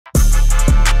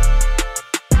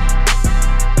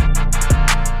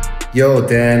Yo,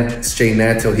 Dan, it's Jay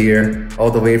Neto here,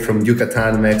 all the way from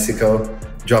Yucatan, Mexico,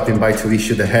 dropping by to wish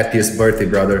you the happiest birthday,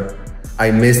 brother.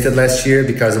 I missed it last year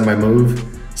because of my move,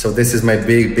 so this is my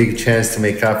big chance to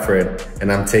make up for it,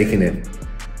 and I'm taking it.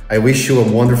 I wish you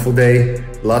a wonderful day,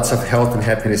 lots of health and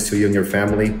happiness to you and your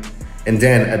family. And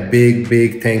Dan, a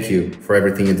big thank you for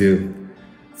everything you do.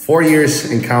 4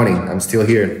 years and counting, I'm still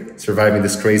here, surviving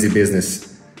this crazy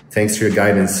business. Thanks to your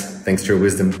guidance, thanks to your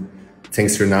wisdom,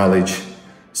 thanks to your knowledge.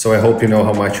 So I hope you know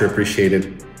how much you're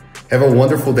appreciated. Have a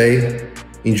wonderful day.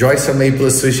 Enjoy some maple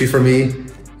sushi for me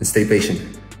and stay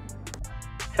patient.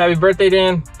 Happy birthday,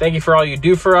 Dan. Thank you for all you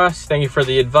do for us. Thank you for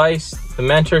the advice, the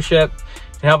mentorship,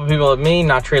 and helping people like me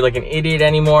not trade like an idiot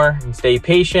anymore and stay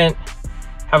patient.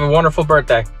 Have a wonderful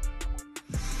birthday.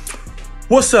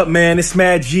 What's up, man? It's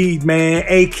Mad G, man,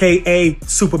 AKA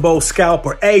Super Bowl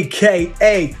Scalper,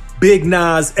 AKA Big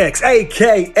Nas X,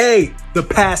 AKA The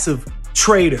Passive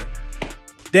Trader.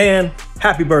 Dan,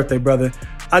 happy birthday, brother.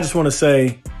 I just want to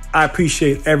say I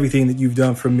appreciate everything that you've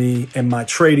done for me and my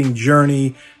trading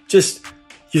journey. Just,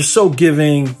 you're so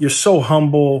giving, you're so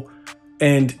humble,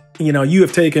 and you know, you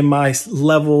have taken my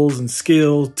levels and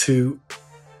skills to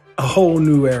a whole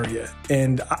new area.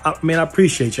 And I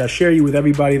appreciate you. I share you with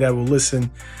everybody that will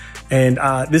listen. And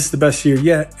this is the best year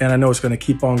yet, and I know it's going to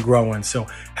keep on growing. So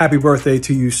happy birthday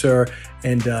to you, sir,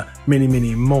 and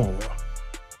many more.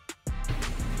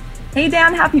 Hey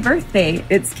Dan, happy birthday.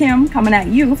 It's Kim coming at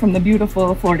you from the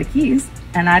beautiful Florida Keys.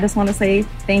 And I just want to say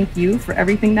thank you for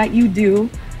everything that you do.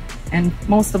 And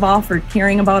most of all, for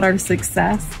caring about our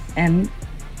success and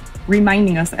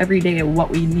reminding us every day of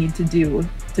what we need to do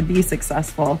to be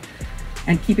successful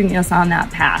and keeping us on that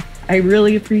path. I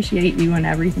really appreciate you and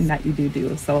everything that you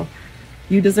do. So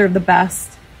you deserve the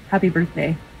best. Happy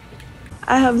birthday.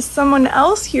 I have someone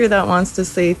else here that wants to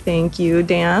say thank you,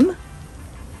 Dan.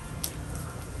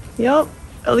 Yep,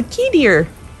 the key deer.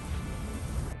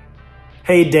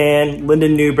 Hey Dan,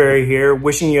 Lyndon Newberry here,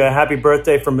 wishing you a happy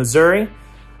birthday from Missouri.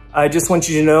 I just want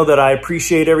you to know that I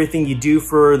appreciate everything you do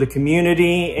for the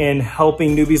community and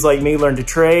helping newbies like me learn to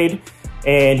trade.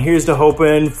 And here's to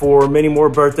hoping for many more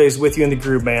birthdays with you in the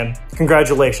group, man.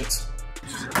 Congratulations.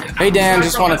 Hey Dan,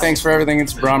 just want to thanks for everything.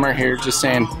 It's Brummer here, just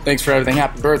saying thanks for everything.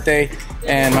 Happy birthday,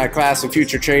 and my class of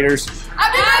future traders.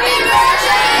 Happy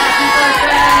birthday!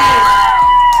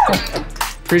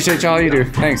 Appreciate all you do.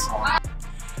 Thanks.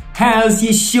 How's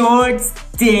your shorts,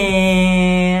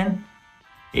 Dan?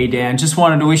 Hey Dan, just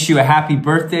wanted to wish you a happy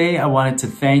birthday. I wanted to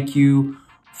thank you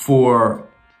for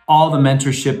all the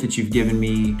mentorship that you've given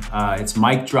me. It's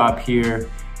mic drop here.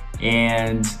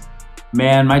 And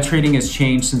man, my trading has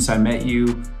changed since I met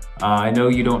you. I know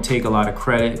you don't take a lot of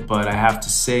credit, but I have to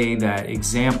say that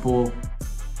example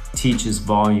teaches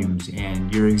volumes,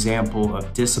 and your example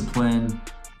of discipline,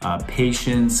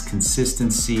 patience,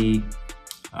 consistency,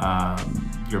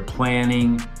 your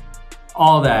planning,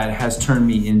 all that has turned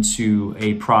me into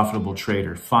a profitable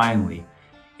trader, finally.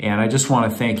 And I just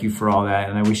want to thank you for all that,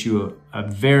 and I wish you a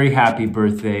very happy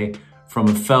birthday from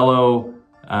a fellow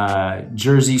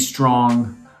Jersey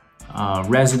Strong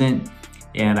resident,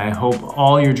 and I hope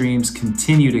all your dreams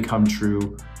continue to come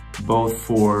true, both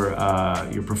for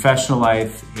your professional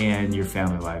life and your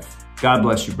family life. God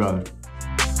bless you, brother.